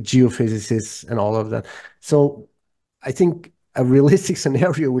 geophysicists, and all of that. So I think a realistic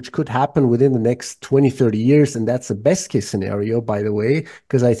scenario which could happen within the next 20, 30 years, and that's the best case scenario, by the way,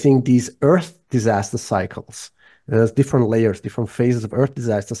 because I think these Earth disaster cycles, there's different layers, different phases of Earth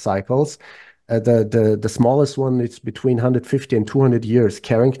disaster cycles. The smallest one, it's between 150 and 200 years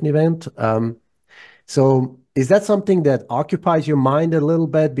Carrington event. So is that something that occupies your mind a little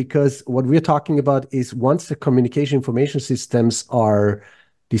bit? Because what we're talking about is once the communication information systems are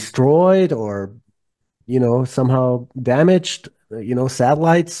destroyed or somehow damaged,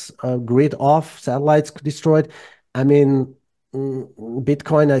 satellites, grid off, satellites destroyed. I mean,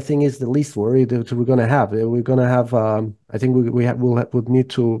 Bitcoin, I think, is the least worry that we're going to have. We're going to have, I think we'll need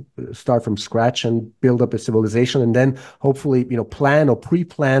to start from scratch and build up a civilization, and then hopefully, plan or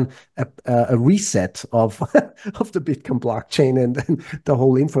pre-plan a reset of of the Bitcoin blockchain and the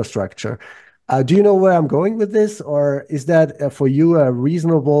whole infrastructure. Do you know where I'm going with this, or is that for you a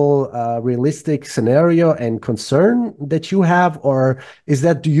reasonable, realistic scenario and concern that you have, or is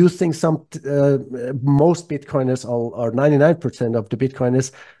that, do you think most Bitcoiners or 99% of the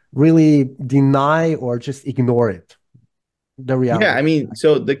Bitcoiners really deny or just ignore it, the Yeah, reality? I mean,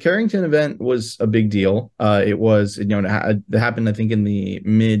 so the Carrington event was a big deal. It was, it happened, I think, in the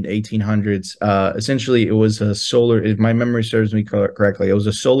mid 1800s. Essentially, it was a solar, if my memory serves me correctly, it was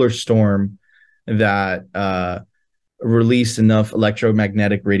a solar storm that released enough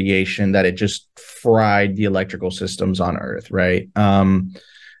electromagnetic radiation that it just fried the electrical systems on Earth, right?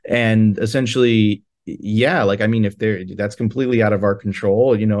 And essentially, yeah, like I mean, if that's completely out of our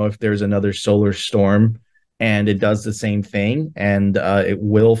control, if there's another solar storm and it does the same thing, and it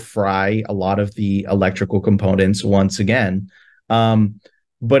will fry a lot of the electrical components once again.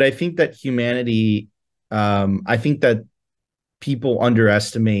 But I think that I think that people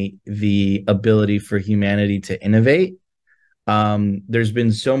underestimate the ability for humanity to innovate. There's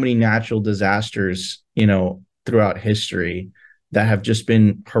been so many natural disasters, throughout history that have just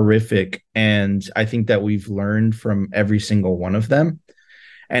been horrific. And I think that we've learned from every single one of them.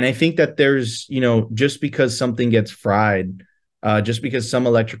 And I think that there's, just because something gets fried, just because some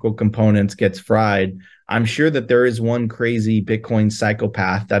electrical components gets fried, I'm sure that there is one crazy Bitcoin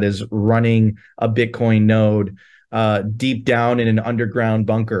psychopath that is running a Bitcoin node deep down in an underground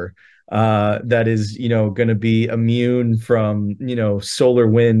bunker that is, going to be immune from, solar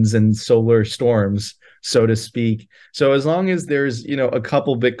winds and solar storms, so to speak. So as long as there's, a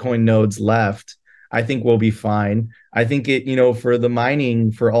couple Bitcoin nodes left, I think we'll be fine. I think for the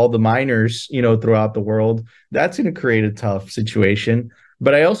mining, for all the miners, throughout the world, that's going to create a tough situation.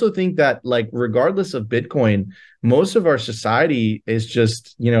 But I also think that, like, regardless of Bitcoin, most of our society is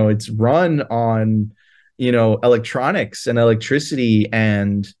just, it's run on, electronics and electricity,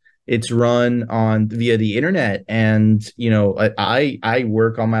 and it's run on via the internet. And I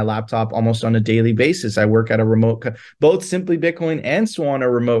work on my laptop almost on a daily basis. I work at a both Simply Bitcoin and Swan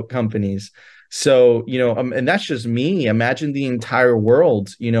are remote companies. So and that's just me. Imagine the entire world.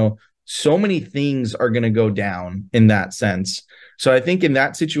 So many things are going to go down in that sense. So I think in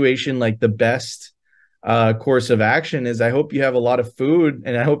that situation, like, the best course of action is, I hope you have a lot of food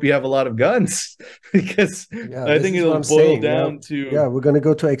and I hope you have a lot of guns, because Yeah, I this think is what it'll I'm boil saying. Yeah, down yeah, to, we're going to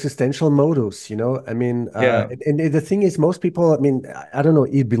go to existential modus, I mean, yeah. and the thing is, most people, I mean, I don't know,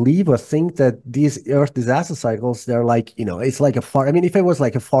 you believe or think that these Earth disaster cycles, they're like, it's like I mean, if it was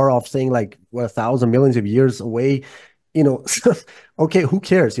like a far off thing, like, what, 1,000 millions of years away, okay, who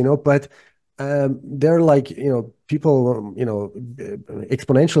cares, But they're like, people,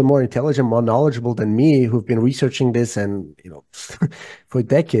 exponentially more intelligent, more knowledgeable than me, who've been researching this and, for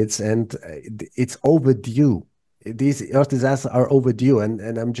decades, and it's overdue. these Earth disasters are overdue.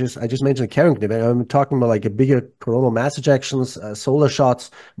 And I just mentioned Carrington, but I'm talking about like a bigger coronal mass ejections, solar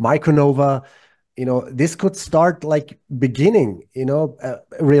shots, micronova. This could start like beginning,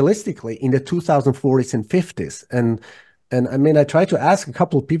 realistically in the 2040s and 50s. And I mean, I tried to ask a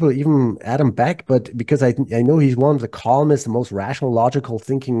couple of people, even Adam Beck, but because I know he's one of the calmest, the most rational, logical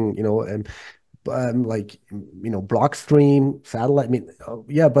thinking, and like, Blockstream, satellite. I mean,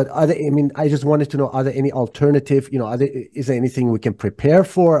 yeah, but I just wanted to know, are there any alternative, is there anything we can prepare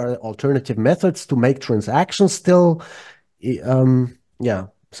for? Are there alternative methods to make transactions still? Yeah.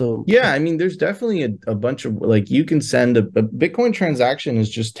 So Yeah, I mean, there's definitely a bunch of like you can send a Bitcoin transaction is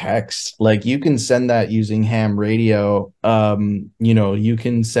just text. Like you can send that using ham radio. You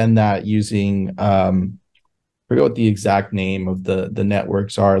can send that using I forget what the exact name of the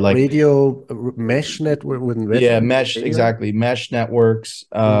networks are. Like radio mesh network with yeah, investment mesh, radio. exactly. Mesh networks.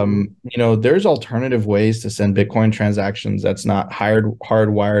 Mhm. There's alternative ways to send Bitcoin transactions that's not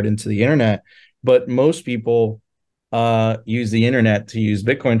hardwired into the internet, but most people use the internet to use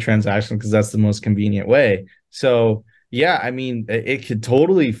Bitcoin transactions because that's the most convenient way. So yeah, I mean, it could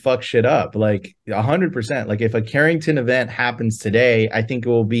totally fuck shit up, like 100%. Like if a Carrington event happens today, I think it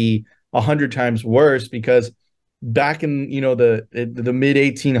will be 100 times worse because back in the mid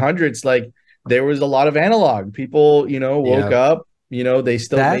 1800s, like there was a lot of analog. People, woke Yeah. up. They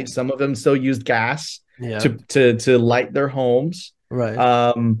still made That, some of them still used gas yeah, to light their homes.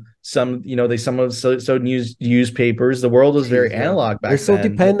 right. Some they some of so newspapers. The world was very Jeez, yeah. analog We're back so then. But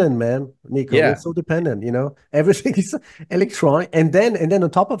dependent, man, Nico. We're yeah, so dependent, Everything is electronic. And then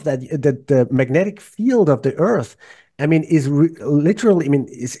on top of that, the magnetic field of the Earth, I mean, is literally, I mean,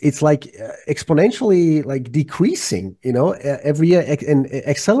 it's like exponentially like decreasing, every year and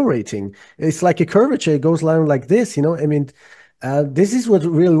accelerating. It's like a curvature. It goes along like this, I mean, this is what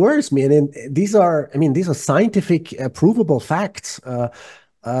really worries me. And then these are scientific, provable facts.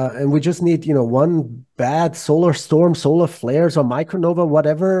 And we just need, one bad solar storm, solar flares, or micronova,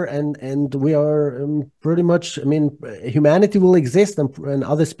 whatever, and we are pretty much. I mean, humanity will exist and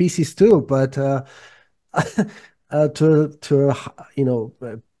other species too, but to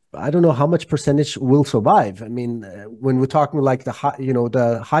I don't know how much percentage will survive. I mean, when we're talking like the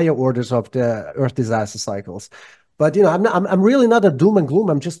higher orders of the Earth disaster cycles. But I'm really not a doom and gloom.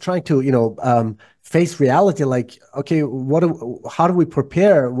 I'm just trying to face reality. Like, okay, how do we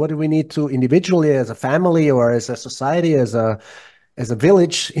prepare? What do we need to individually, as a family, or as a society, as a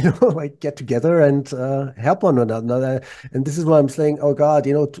village, like get together and help one another. And this is why I'm saying, oh God,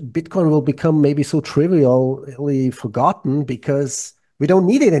 Bitcoin will become maybe so trivially forgotten because we don't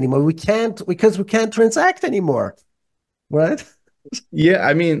need it anymore. Because we can't transact anymore, right? yeah.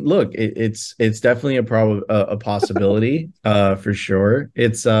 I mean, look, it's definitely a possibility, for sure.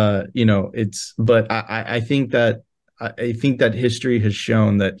 It's but I think that I think that history has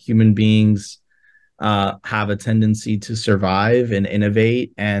shown that human beings have a tendency to survive and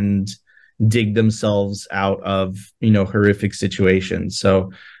innovate and dig themselves out of horrific situations.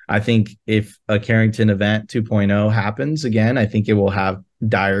 So I think if a Carrington event 2.0 happens again, I think it will have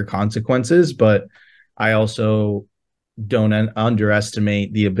dire consequences. But I also don't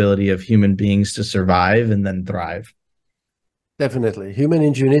underestimate the ability of human beings to survive and then thrive. Definitely. Human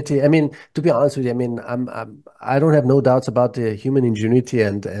ingenuity. I mean, to be honest with you, I mean, I don't have no doubts about the human ingenuity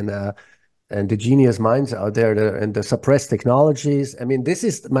and the genius minds out there, and the suppressed technologies. I mean, this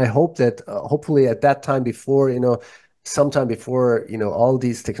is my hope that hopefully at that time before, sometime before, all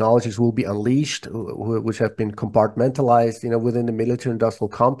these technologies will be unleashed, which have been compartmentalized, within the military industrial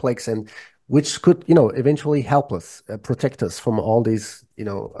complex, and which could, eventually help us, protect us from all these,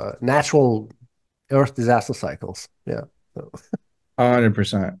 natural Earth disaster cycles. Yeah. So,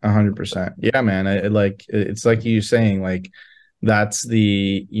 100%, 100%. Yeah, man. It's like you saying, like that's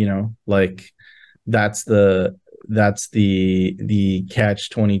the like that's the catch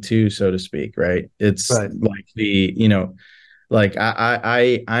 22, so to speak, right? It's right. like like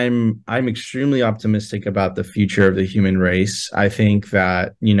I'm extremely optimistic about the future of the human race. I think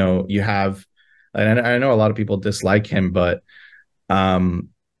that you have, and I know a lot of people dislike him, but um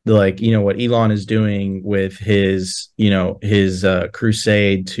like what Elon is doing with his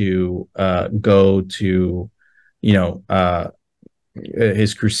crusade to go to you know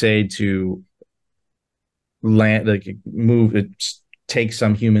his crusade to land, like move it, take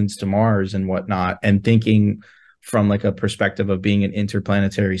some humans to Mars and whatnot, and thinking from like a perspective of being an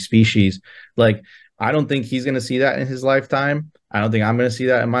interplanetary species. Like I don't think he's going to see that in his lifetime. I don't think I'm going to see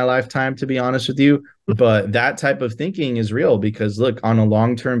that in my lifetime, to be honest with you. But that type of thinking is real because look, on a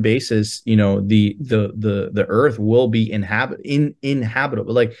long-term basis, the earth will be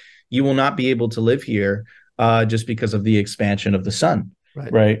inhabitable. Like you will not be able to live here just because of the expansion of the sun,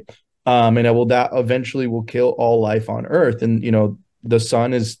 Right. right? And that eventually will kill all life on Earth. And the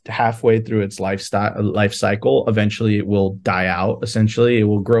sun is halfway through its life cycle. Eventually, it will die out. Essentially, it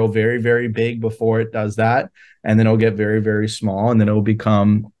will grow very, very big before it does that, and then it'll get very, very small, and then it will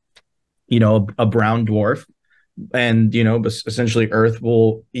become, a brown dwarf. And essentially Earth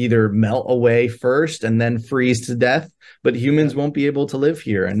will either melt away first and then freeze to death, but humans won't be able to live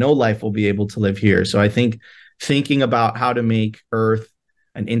here, and no life will be able to live here. So I think thinking about how to make Earth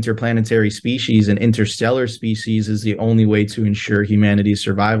an interplanetary species, an interstellar species, is the only way to ensure humanity's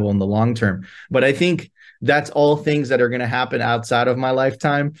survival in the long term. But I think that's all things that are going to happen outside of my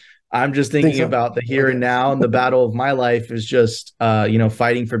lifetime. I'm just Think thinking so? about the here Okay. and now, and the battle of my life is just,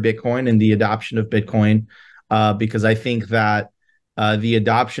 fighting for Bitcoin and the adoption of Bitcoin, because I think that the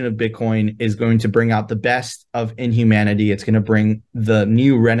adoption of Bitcoin is going to bring out the best in humanity. It's going to bring the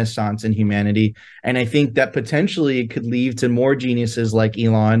new renaissance in humanity. And I think that potentially it could lead to more geniuses like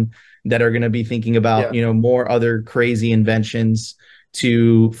Elon that are going to be thinking about, more other crazy inventions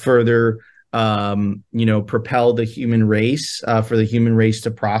to further, propel the human race, for the human race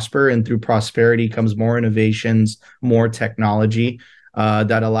to prosper. And through prosperity comes more innovations, more technology,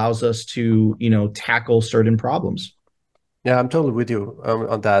 that allows us to, tackle certain problems. Yeah, I'm totally with you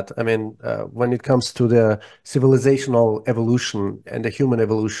on that. I mean, when it comes to the civilizational evolution and the human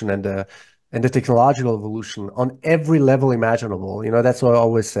evolution and the technological evolution on every level imaginable, that's what I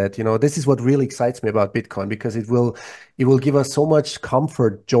always said. This is what really excites me about Bitcoin, because it will give us so much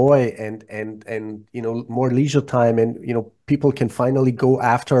comfort, joy, and more leisure time, and people can finally go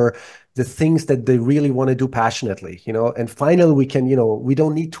after the things that they really want to do passionately, and finally we can, we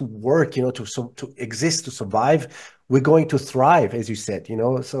don't need to work, to exist, to survive. We're going to thrive, as you said,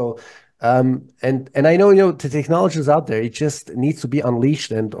 so and I know, the technology is out there. It just needs to be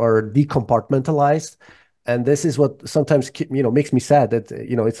unleashed and or decompartmentalized. And this is what sometimes, makes me sad, that,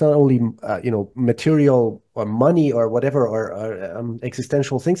 it's not only, material or money or whatever, or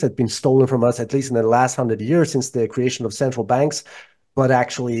existential things that have been stolen from us, at least in the last 100 years since the creation of central banks, but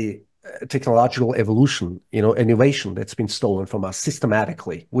actually technological evolution, innovation that's been stolen from us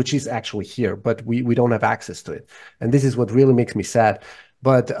systematically, which is actually here, but we don't have access to it. And this is what really makes me sad.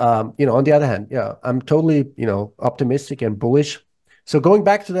 But on the other hand, yeah, I'm totally, optimistic and bullish. So going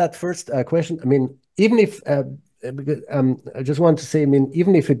back to that first question, I mean, even if I just wanted to say, I mean,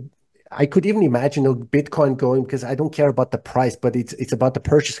 even if I could even imagine Bitcoin going, because I don't care about the price, but it's about the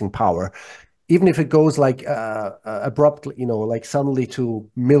purchasing power. Even if it goes like abruptly, like suddenly to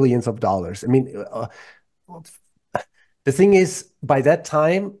millions of dollars. I mean, the thing is, by that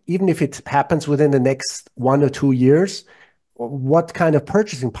time, even if it happens within the next 1 or 2 years, what kind of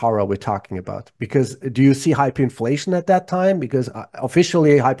purchasing power are we talking about? Because do you see hyperinflation at that time? Because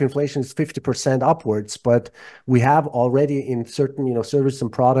officially hyperinflation is 50% upwards, but we have already in certain, services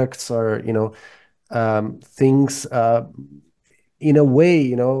and products, or, things, in a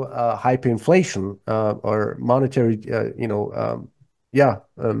way, hyperinflation, or monetary, yeah,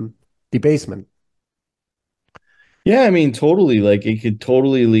 debasement. Yeah, I mean, totally. Like, it could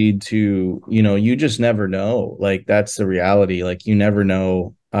totally lead to, you just never know. Like, that's the reality. Like, you never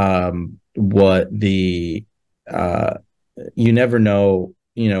know, what uh you never know,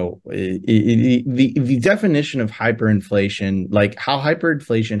 the definition of hyperinflation, like how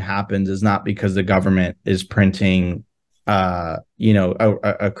hyperinflation happens, is not because the government is printing a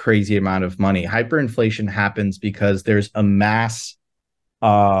crazy amount of money. Hyperinflation happens because there's a mass,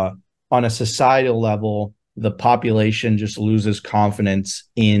 on a societal level, the population just loses confidence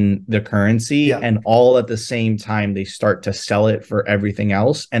in the currency, and all at the same time they start to sell it for everything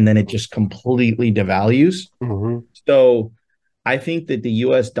else, and then it just completely devalues. So I think that the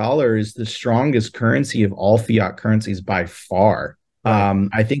US dollar is the strongest currency of all fiat currencies by far.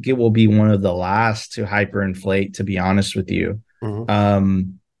 I think it will be one of the last to hyperinflate, to be honest with you.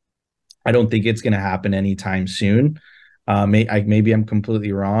 I don't think it's going to happen anytime soon. Maybe I'm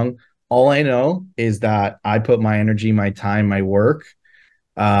completely wrong. All I know is that I put my energy, my time, my work,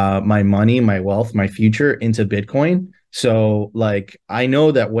 my money, my wealth, my future into Bitcoin. So, like, I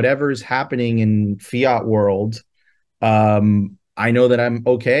know that whatever is happening in fiat world, I know that I'm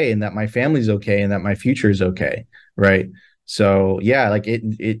okay, and that my family's okay, and that my future is okay, right? So yeah, like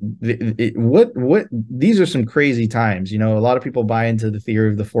what these are some crazy times. A lot of people buy into the theory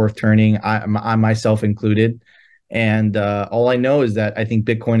of the fourth turning. I myself included. And all I know is that I think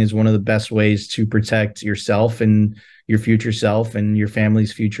Bitcoin is one of the best ways to protect yourself and your future self and your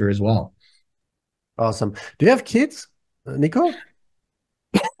family's future as well. Awesome. Do you have kids, Nico?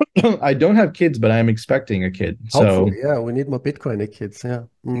 I don't have kids, but I'm expecting a kid. So Hopefully, yeah, we need more Bitcoin kids. Yeah.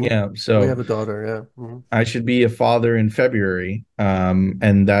 yeah, We so have a daughter. Yeah. I should be a father in February,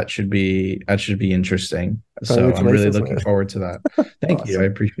 and that should be interesting. So I'm really Congratulations, looking man. forward to that. Thank you. I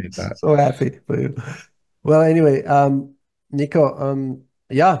Awesome. appreciate that. So happy for you. Well, anyway, Nico,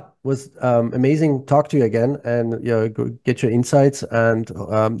 yeah, was amazing talk to you again, and yeah, get your insights. And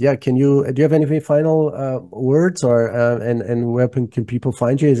yeah, do you have any final words, or and where can people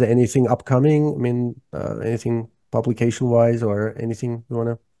find you? Is there anything upcoming? I mean, anything publication wise, or anything you want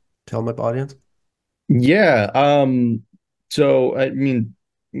to tell my audience? Yeah. So I mean,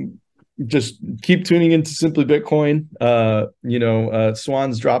 just keep tuning into Simply Bitcoin.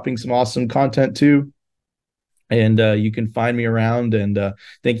 Swan's dropping some awesome content too. And you can find me around. And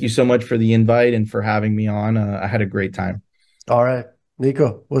thank you so much for the invite and for having me on. I had a great time. All right, Nico,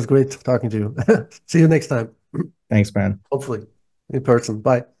 it was great talking to you. See you next time. Thanks, man. Hopefully in person.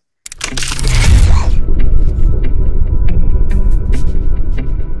 Bye.